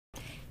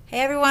Hey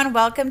everyone,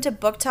 welcome to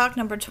book talk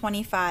number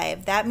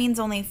 25. That means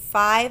only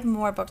 5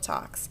 more book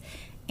talks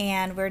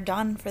and we're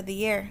done for the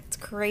year. It's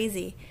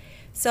crazy.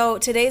 So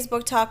today's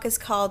book talk is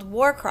called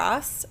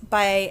Warcross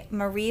by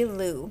Marie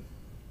Lu.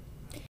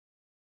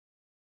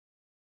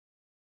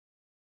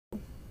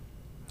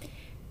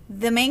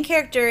 The main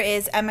character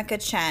is Emika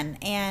Chen,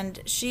 and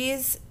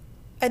she's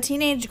a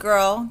teenage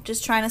girl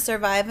just trying to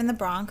survive in the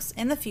Bronx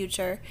in the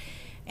future.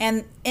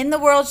 And in the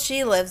world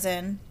she lives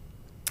in,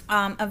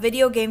 a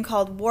video game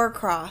called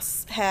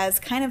Warcross has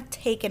kind of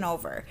taken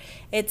over.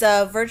 It's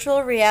a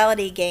virtual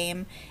reality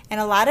game, and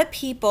a lot of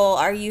people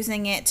are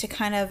using it to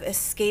kind of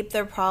escape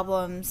their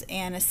problems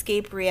and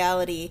escape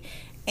reality,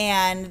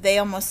 and they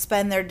almost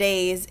spend their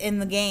days in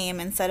the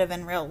game instead of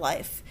in real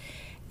life.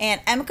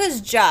 And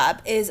Emika's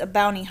job is a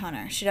bounty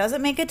hunter. She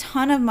doesn't make a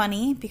ton of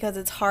money because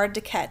it's hard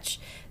to catch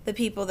the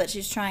people that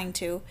she's trying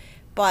to,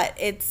 but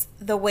it's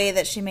the way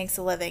that she makes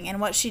a living. And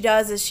what she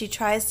does is she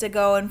tries to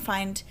go and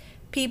find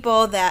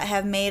people that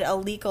have made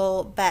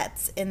illegal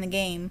bets in the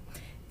game,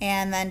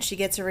 and then she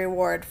gets a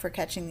reward for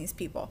catching these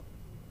people.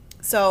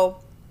 So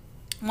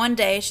one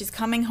day she's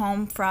coming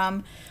home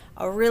from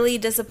a really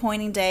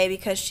disappointing day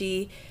because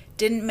she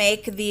didn't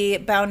make the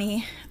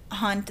bounty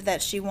hunt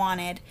that she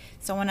wanted.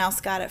 Someone else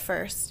got it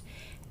first.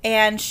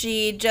 And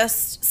she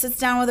just sits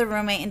down with her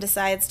roommate and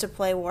decides to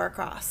play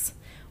Warcross.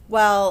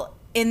 Well,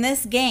 in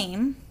this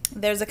game,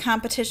 there's a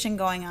competition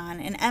going on,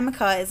 and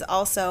Emika is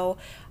also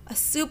a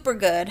super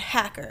good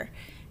hacker.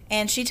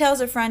 And she tells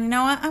her friend, you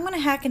know what, I'm going to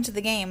hack into the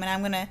game and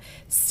I'm going to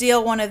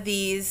steal one of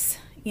these,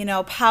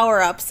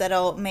 power-ups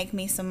that'll make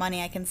me some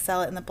money. I can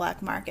sell it in the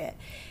black market.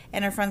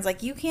 And her friend's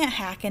like, you can't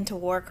hack into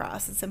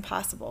Warcross. It's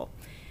impossible.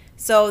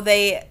 So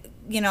they,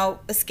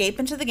 escape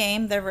into the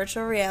game, their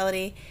virtual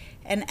reality,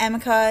 and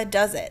Emika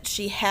does it.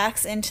 She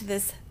hacks into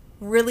this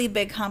really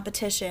big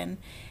competition,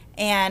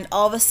 and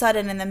all of a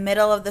sudden in the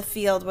middle of the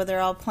field where they're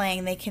all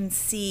playing, they can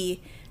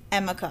see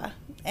Emika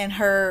and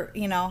her,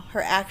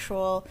 her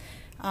actual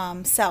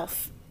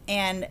self.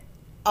 And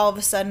all of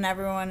a sudden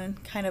everyone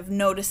kind of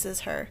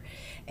notices her,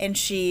 and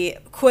she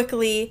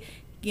quickly,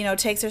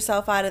 takes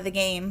herself out of the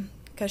game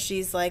because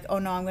she's like, oh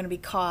no, I'm going to be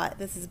caught.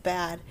 This is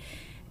bad.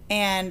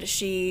 And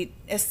she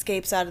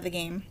escapes out of the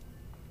game.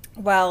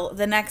 Well,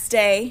 the next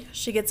day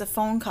she gets a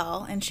phone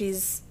call, and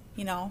she's,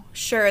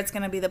 sure it's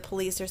going to be the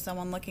police or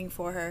someone looking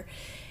for her.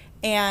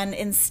 And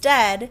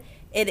instead,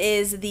 it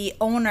is the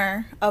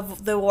owner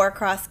of the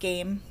Warcross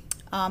game,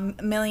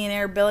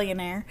 millionaire,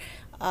 billionaire.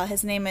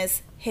 His name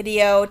is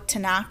Hideo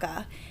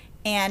Tanaka,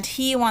 and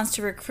he wants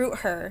to recruit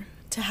her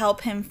to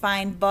help him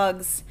find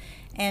bugs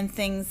and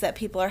things that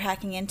people are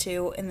hacking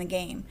into in the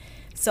game.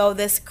 So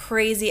this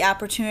crazy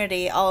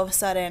opportunity all of a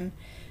sudden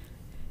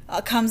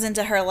comes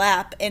into her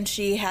lap, and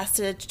she has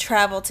to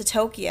travel to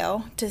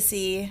Tokyo to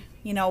see,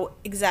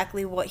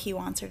 exactly what he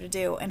wants her to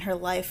do, and her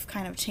life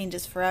kind of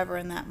changes forever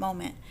in that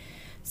moment.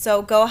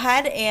 So go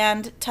ahead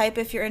and type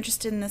if you're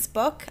interested in this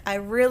book. I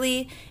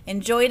really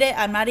enjoyed it.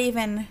 I'm not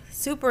even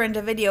super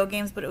into video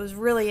games, but it was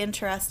really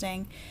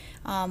interesting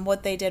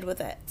what they did with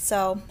it.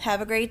 So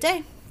have a great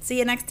day. See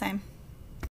you next time.